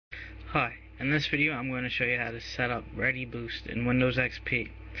Hi, in this video I'm going to show you how to set up reboot in Windows XP.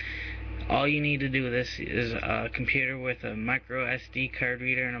 All you need to do with this is a computer with a micro SD card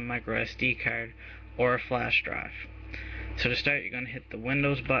reader and a micro SD card or a flash drive. So to start, you're going to hit the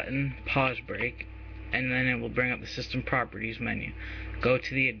Windows button, pause break, and then it will bring up the System Properties menu. Go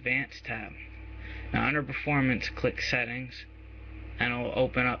to the Advanced tab. Now under Performance, click Settings, and it will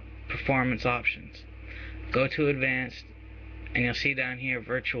open up Performance options. Go to Advanced, and you'll see down here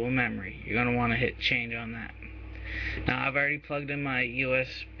virtual memory. You're going to want to hit change on that. Now I've already plugged in my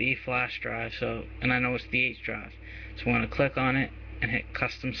USB flash drive, and I know it's the H drive, so I'm going to click on it and hit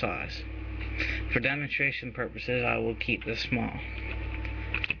custom size. For demonstration purposes, I will keep this small,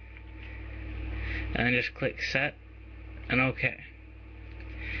 and then just click set and OK.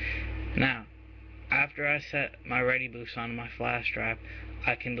 Now after I set my reboot onto my flash drive,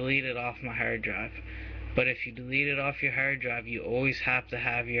 I can delete it off my hard drive. But if you delete it off your hard drive, you always have to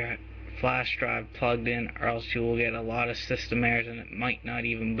have your flash drive plugged in, or else you will get a lot of system errors and it might not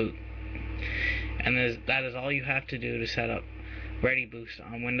even boot. And that is all you have to do to set up reboot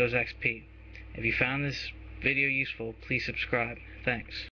on Windows XP. If you found this video useful, please subscribe. Thanks.